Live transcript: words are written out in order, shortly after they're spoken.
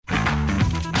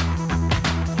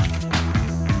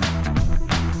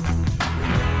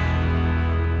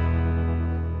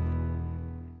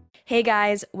Hey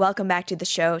guys, welcome back to the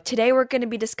show. Today we're going to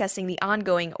be discussing the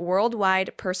ongoing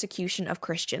worldwide persecution of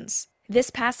Christians. This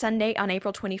past Sunday, on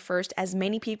April 21st, as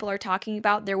many people are talking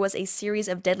about, there was a series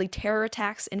of deadly terror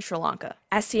attacks in Sri Lanka.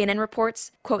 As CNN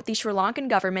reports, quote, the Sri Lankan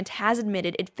government has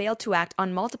admitted it failed to act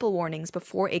on multiple warnings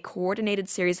before a coordinated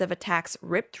series of attacks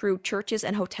ripped through churches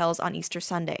and hotels on Easter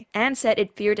Sunday, and said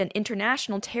it feared an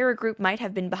international terror group might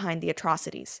have been behind the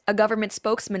atrocities. A government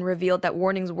spokesman revealed that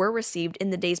warnings were received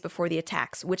in the days before the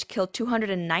attacks, which killed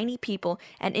 290 people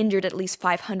and injured at least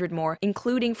 500 more,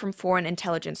 including from foreign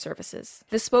intelligence services.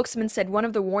 The spokesman said one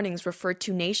of the warnings referred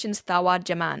to Nation's Tawad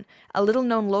Jaman, a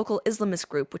little-known local Islamist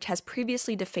group which has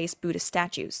previously defaced Buddhist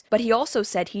statues. But he also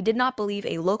said he did not believe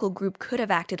a local group could have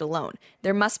acted alone.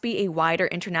 There must be a wider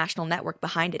international network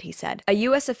behind it, he said. A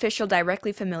U.S. official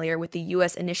directly familiar with the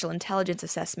U.S. initial intelligence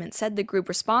assessment said the group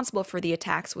responsible for the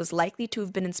attacks was likely to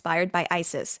have been inspired by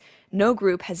ISIS. No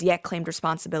group has yet claimed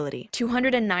responsibility.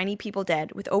 290 people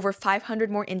dead, with over 500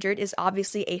 more injured, is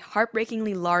obviously a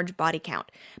heartbreakingly large body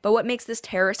count. But what makes this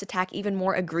terrorist attack even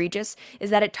more egregious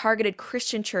is that it targeted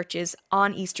Christian churches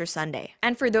on Easter Sunday.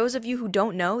 And for those of you who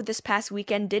don't know, this past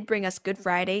weekend did bring us Good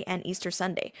Friday and Easter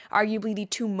Sunday, arguably the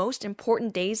two most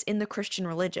important days in the Christian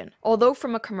religion. Although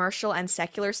from a commercial and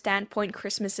secular standpoint,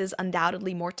 Christmas is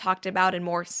undoubtedly more talked about and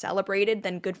more celebrated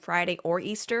than Good Friday or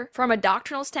Easter, from a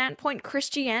doctrinal standpoint,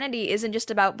 Christianity isn't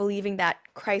just about believing that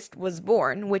Christ was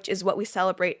born, which is what we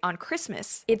celebrate on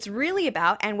Christmas. It's really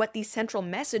about, and what the central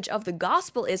message of the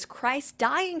gospel is, Christ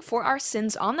dying for our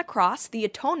sins on the cross, the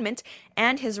atonement,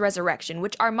 and his resurrection,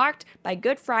 which are marked by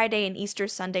Good Friday and Easter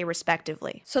Sunday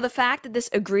respectively. So the fact that this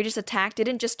egregious attack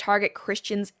didn't just target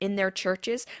Christians in their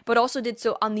churches, but also did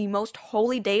so on the most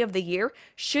holy day of the year,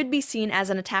 should be seen as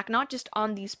an attack not just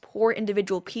on these poor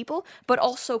individual people, but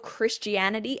also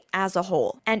Christianity as a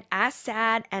whole. And as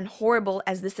sad and horrible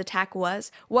as this attack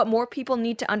was, what more people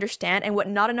need to understand, and what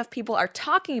not enough people are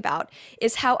talking about,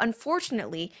 is how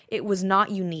unfortunately it was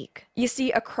not unique. You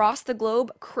see, across the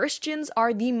globe, Christians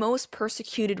are the most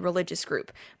persecuted religious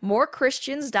group. More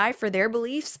Christians die for their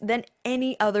beliefs than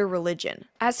any other religion.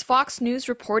 As Fox News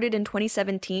reported in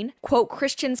 2017, quote,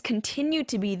 Christians continue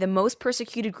to be the most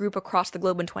persecuted group across the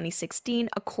globe in 2016,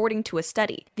 according to a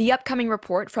study. The upcoming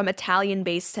report from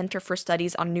Italian-based Center for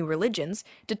Studies on New Religions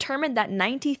determined that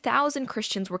 90,000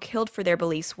 Christians were killed for their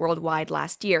beliefs worldwide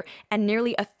last year, and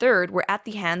nearly a third were at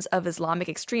the hands of Islamic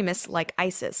extremists like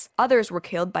ISIS. Others were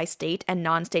killed by state and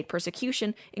non-state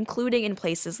persecution, including in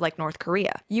places like North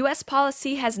Korea. U.S.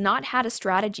 policy has not had a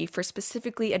strategy for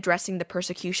specifically addressing the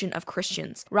persecution of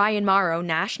Christians. Ryan Morrow,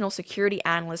 national security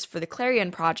analyst for the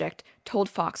Clarion Project, told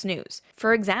Fox News.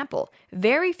 For example,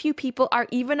 very few people are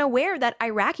even aware that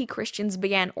Iraqi Christians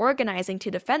began organizing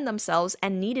to defend themselves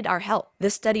and needed our help. The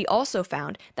study also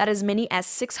found that as many as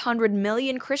 600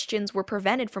 million Christians were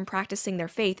prevented from practicing their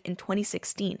faith in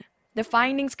 2016. The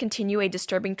findings continue a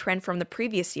disturbing trend from the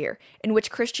previous year, in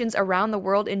which Christians around the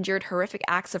world endured horrific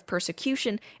acts of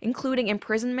persecution, including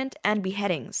imprisonment and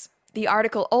beheadings. The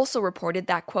article also reported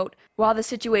that, quote, while the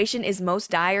situation is most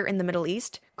dire in the Middle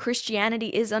East, Christianity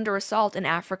is under assault in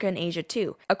Africa and Asia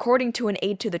too, according to an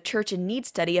Aid to the Church in Need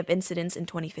study of incidents in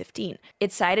 2015.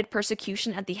 It cited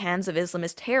persecution at the hands of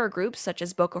Islamist terror groups such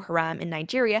as Boko Haram in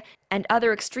Nigeria and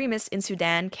other extremists in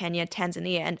Sudan, Kenya,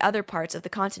 Tanzania, and other parts of the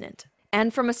continent.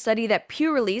 And from a study that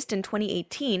Pew released in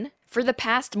 2018, for the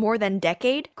past more than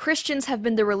decade, Christians have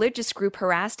been the religious group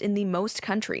harassed in the most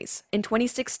countries. In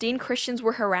 2016, Christians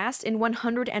were harassed in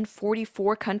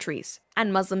 144 countries,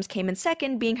 and Muslims came in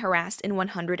second, being harassed in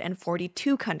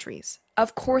 142 countries.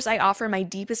 Of course, I offer my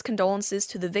deepest condolences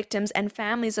to the victims and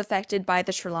families affected by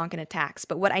the Sri Lankan attacks,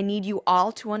 but what I need you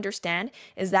all to understand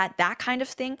is that that kind of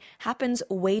thing happens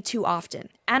way too often.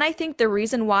 And I think the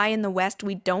reason why in the West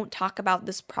we don't talk about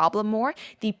this problem more,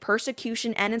 the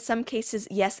persecution and in some cases,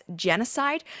 yes,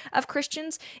 genocide of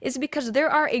Christians, is because there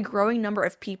are a growing number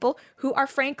of people who are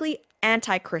frankly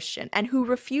anti-Christian and who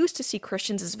refuse to see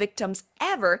Christians as victims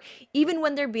ever, even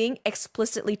when they're being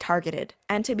explicitly targeted.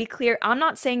 And to be clear, I'm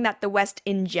not saying that the West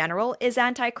in general is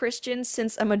anti-Christian,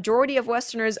 since a majority of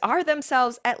Westerners are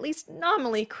themselves at least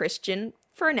nominally Christian,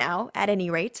 for now, at any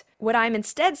rate. What I'm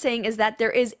instead saying is that there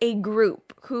is a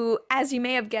group who, as you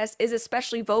may have guessed, is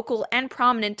especially vocal and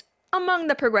prominent among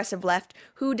the progressive left,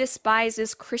 who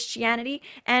despises Christianity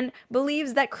and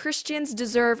believes that Christians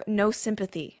deserve no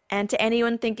sympathy. And to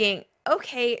anyone thinking,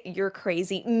 okay, you're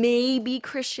crazy, maybe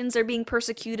Christians are being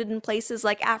persecuted in places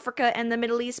like Africa and the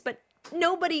Middle East, but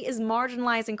nobody is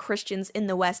marginalizing Christians in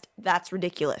the West. That's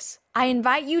ridiculous. I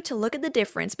invite you to look at the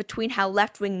difference between how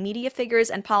left-wing media figures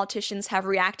and politicians have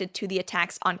reacted to the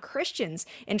attacks on Christians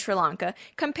in Sri Lanka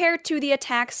compared to the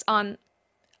attacks on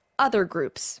other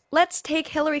groups. Let's take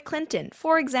Hillary Clinton,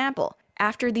 for example.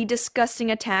 After the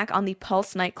disgusting attack on the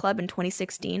Pulse nightclub in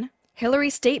 2016,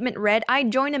 Hillary's statement read, "I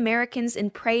join Americans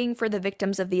in praying for the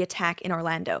victims of the attack in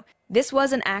Orlando. This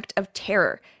was an act of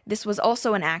terror. This was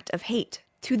also an act of hate.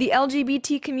 To the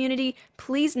LGBT community,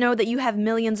 please know that you have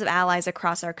millions of allies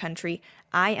across our country.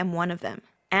 I am one of them."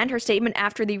 And her statement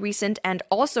after the recent and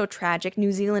also tragic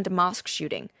New Zealand mosque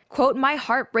shooting. Quote, "My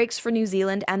heart breaks for New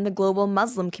Zealand and the global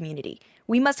Muslim community.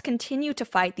 We must continue to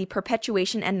fight the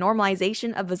perpetuation and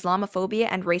normalization of Islamophobia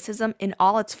and racism in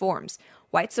all its forms.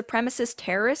 White supremacist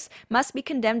terrorists must be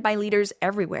condemned by leaders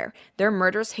everywhere. Their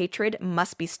murderous hatred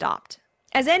must be stopped."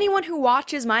 As anyone who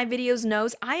watches my videos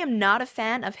knows, I am not a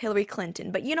fan of Hillary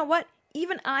Clinton, but you know what?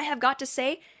 Even I have got to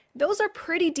say, those are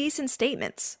pretty decent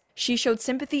statements. She showed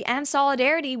sympathy and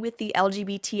solidarity with the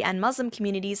LGBT and Muslim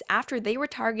communities after they were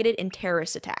targeted in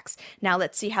terrorist attacks. Now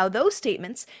let's see how those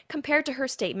statements compare to her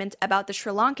statement about the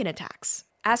Sri Lankan attacks.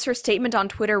 As her statement on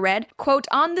Twitter read, quote,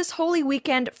 "On this holy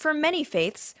weekend for many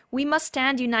faiths, we must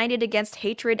stand united against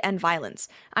hatred and violence.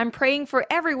 I'm praying for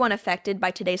everyone affected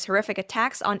by today's horrific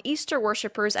attacks on Easter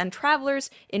worshippers and travelers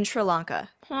in Sri Lanka."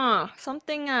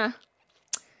 Something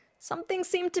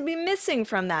seemed to be missing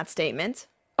from that statement.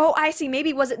 Oh, I see.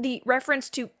 Maybe was it the reference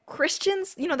to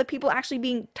Christians? You know, the people actually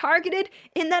being targeted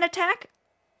in that attack?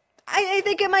 I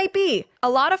think it might be. A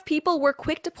lot of people were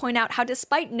quick to point out how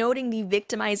despite noting the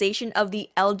victimization of the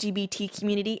LGBT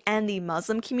community and the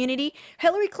Muslim community,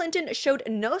 Hillary Clinton showed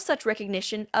no such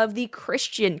recognition of the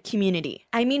Christian community.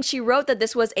 I mean, she wrote that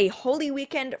this was a holy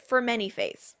weekend for many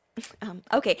faiths.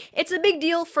 Okay, it's a big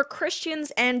deal for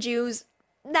Christians and Jews.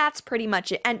 That's pretty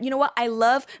much it. And you know what? I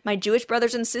love my Jewish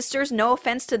brothers and sisters, no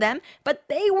offense to them, but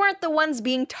they weren't the ones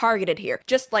being targeted here,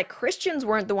 just like Christians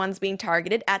weren't the ones being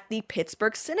targeted at the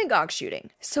Pittsburgh synagogue shooting.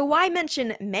 So why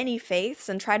mention many faiths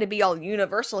and try to be all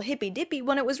universal hippy-dippy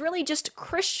when it was really just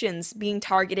Christians being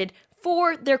targeted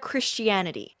for their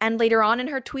Christianity? And later on in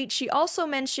her tweet, she also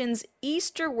mentions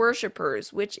Easter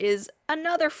worshippers, which is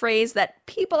another phrase that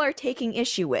people are taking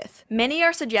issue with. Many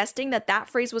are suggesting that that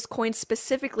phrase was coined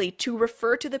specifically to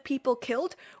refer to the people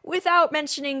killed without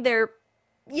mentioning their,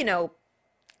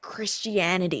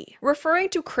 Christianity. Referring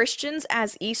to Christians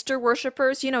as Easter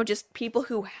worshippers, just people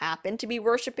who happen to be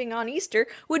worshiping on Easter,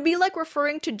 would be like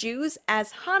referring to Jews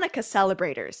as Hanukkah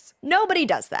celebrators. Nobody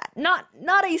does that. Not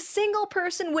a single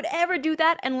person would ever do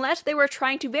that unless they were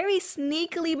trying to very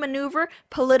sneakily maneuver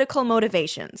political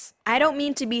motivations. I don't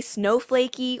mean to be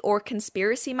snowflakey or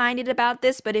conspiracy-minded about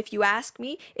this, but if you ask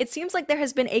me, it seems like there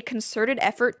has been a concerted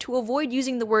effort to avoid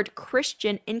using the word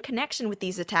Christian in connection with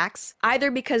these attacks,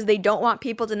 either because they don't want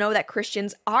people to know that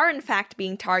Christians are in fact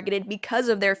being targeted because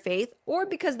of their faith, or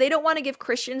because they don't want to give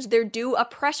Christians their due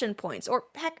oppression points, or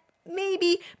heck,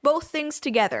 maybe both things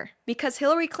together. Because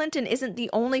Hillary Clinton isn't the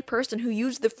only person who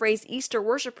used the phrase Easter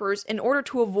worshippers in order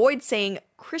to avoid saying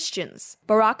Christians.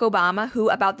 Barack Obama, who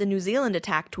about the New Zealand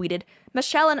attack tweeted,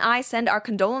 "Michelle and I send our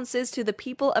condolences to the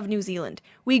people of New Zealand.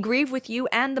 We grieve with you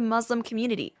and the Muslim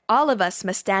community. All of us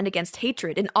must stand against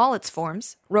hatred in all its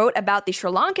forms." Wrote about the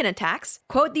Sri Lankan attacks,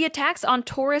 quote, "The attacks on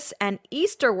tourists and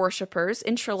Easter worshippers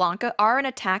in Sri Lanka are an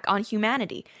attack on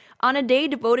humanity. On a day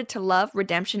devoted to love,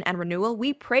 redemption, and renewal,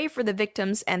 we pray for the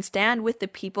victims and stand with the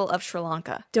people of Sri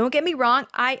Lanka." Don't get me wrong,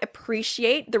 I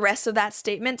appreciate the rest of that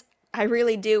statement. I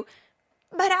really do.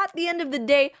 But at the end of the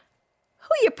day, who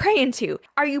are you praying to?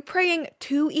 Are you praying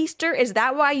to Easter? Is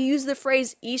that why you use the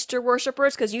phrase Easter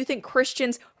worshippers? Because you think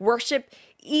Christians worship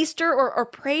Easter or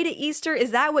pray to Easter?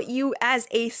 Is that what you, as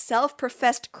a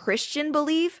self-professed Christian,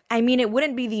 believe? I mean, it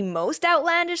wouldn't be the most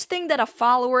outlandish thing that a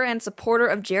follower and supporter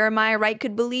of Jeremiah Wright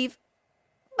could believe,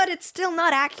 but it's still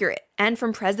not accurate. And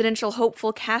from presidential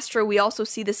hopeful Castro, we also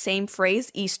see the same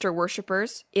phrase, Easter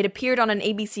worshippers. It appeared on an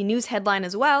ABC News headline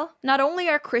as well. Not only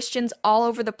are Christians all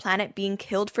over the planet being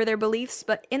killed for their beliefs,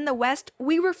 but in the West,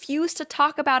 we refuse to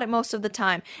talk about it most of the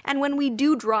time. And when we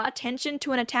do draw attention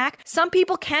to an attack, some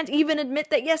people can't even admit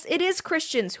that yes, it is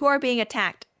Christians who are being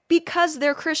attacked, because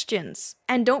they're Christians.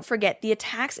 And don't forget, the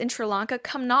attacks in Sri Lanka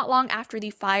come not long after the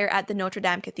fire at the Notre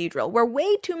Dame Cathedral, where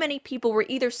way too many people were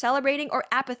either celebrating or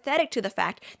apathetic to the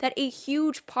fact that a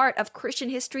huge part of Christian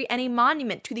history and a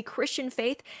monument to the Christian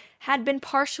faith had been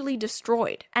partially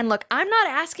destroyed. And look, I'm not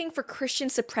asking for Christian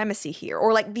supremacy here,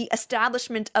 or like the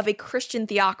establishment of a Christian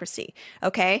theocracy,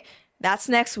 okay? That's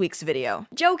next week's video.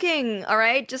 Joking,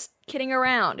 alright? Just kidding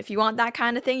around. If you want that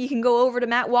kind of thing, you can go over to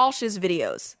Matt Walsh's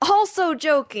videos. Also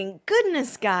joking.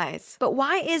 Goodness, guys. But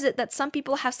why is it that some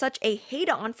people have such a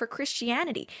hate-on for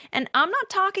Christianity? And I'm not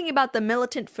talking about the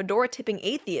militant fedora-tipping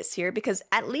atheists here, because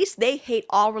at least they hate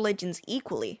all religions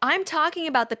equally. I'm talking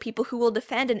about the people who will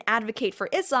defend and advocate for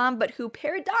Islam, but who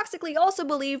paradoxically also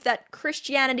believe that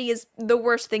Christianity is the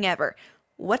worst thing ever.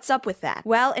 What's up with that?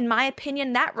 Well, in my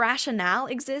opinion, that rationale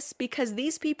exists because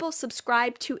these people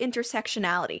subscribe to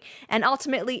intersectionality, and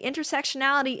ultimately,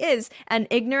 intersectionality is an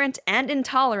ignorant and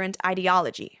intolerant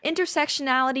ideology.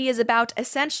 Intersectionality is about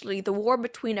essentially the war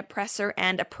between oppressor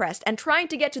and oppressed, and trying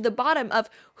to get to the bottom of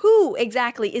who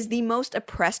exactly is the most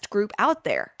oppressed group out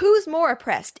there. Who's more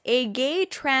oppressed, a gay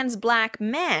trans black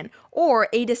man or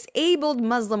a disabled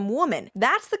Muslim woman?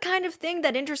 That's the kind of thing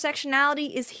that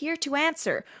intersectionality is here to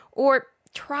answer, or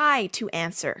try to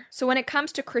answer. So when it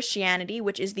comes to Christianity,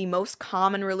 which is the most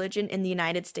common religion in the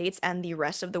United States and the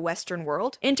rest of the Western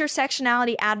world,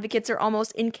 intersectionality advocates are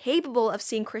almost incapable of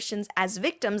seeing Christians as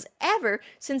victims ever,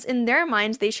 since in their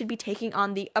minds they should be taking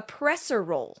on the oppressor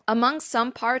role. Among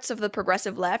some parts of the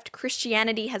progressive left,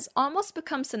 Christianity has almost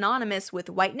become synonymous with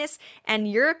whiteness and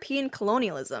European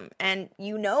colonialism, and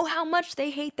you know how much they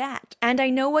hate that. And I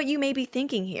know what you may be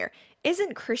thinking here.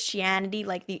 Isn't Christianity,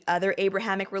 like the other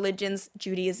Abrahamic religions,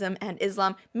 Judaism and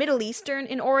Islam, Middle Eastern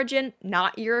in origin,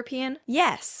 not European?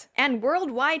 Yes. And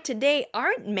worldwide today,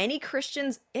 aren't many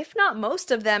Christians, if not most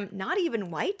of them, not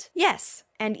even white? Yes.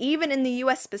 And even in the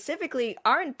US specifically,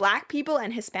 aren't black people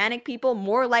and Hispanic people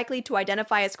more likely to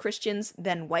identify as Christians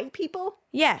than white people?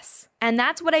 Yes. And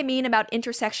that's what I mean about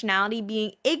intersectionality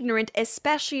being ignorant,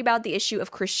 especially about the issue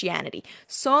of Christianity.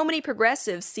 So many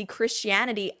progressives see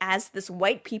Christianity as this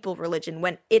white people religion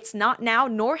when it's not now,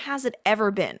 nor has it ever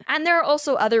been. And there are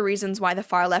also other reasons why the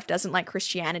far left doesn't like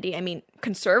Christianity. I mean,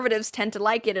 conservatives tend to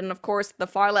like it, and of course, the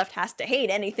far left has to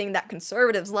hate anything that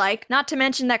conservatives like. Not to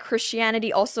mention that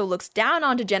Christianity also looks down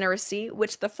on degeneracy,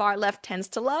 which the far left tends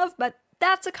to love, but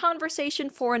that's a conversation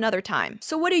for another time.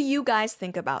 So what do you guys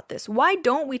think about this? Why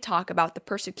don't we talk about the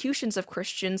persecutions of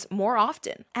Christians more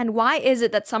often? And why is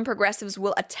it that some progressives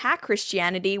will attack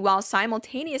Christianity while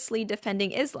simultaneously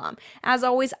defending Islam? As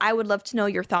always, I would love to know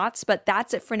your thoughts, but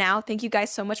that's it for now. Thank you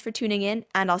guys so much for tuning in,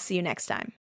 and I'll see you next time.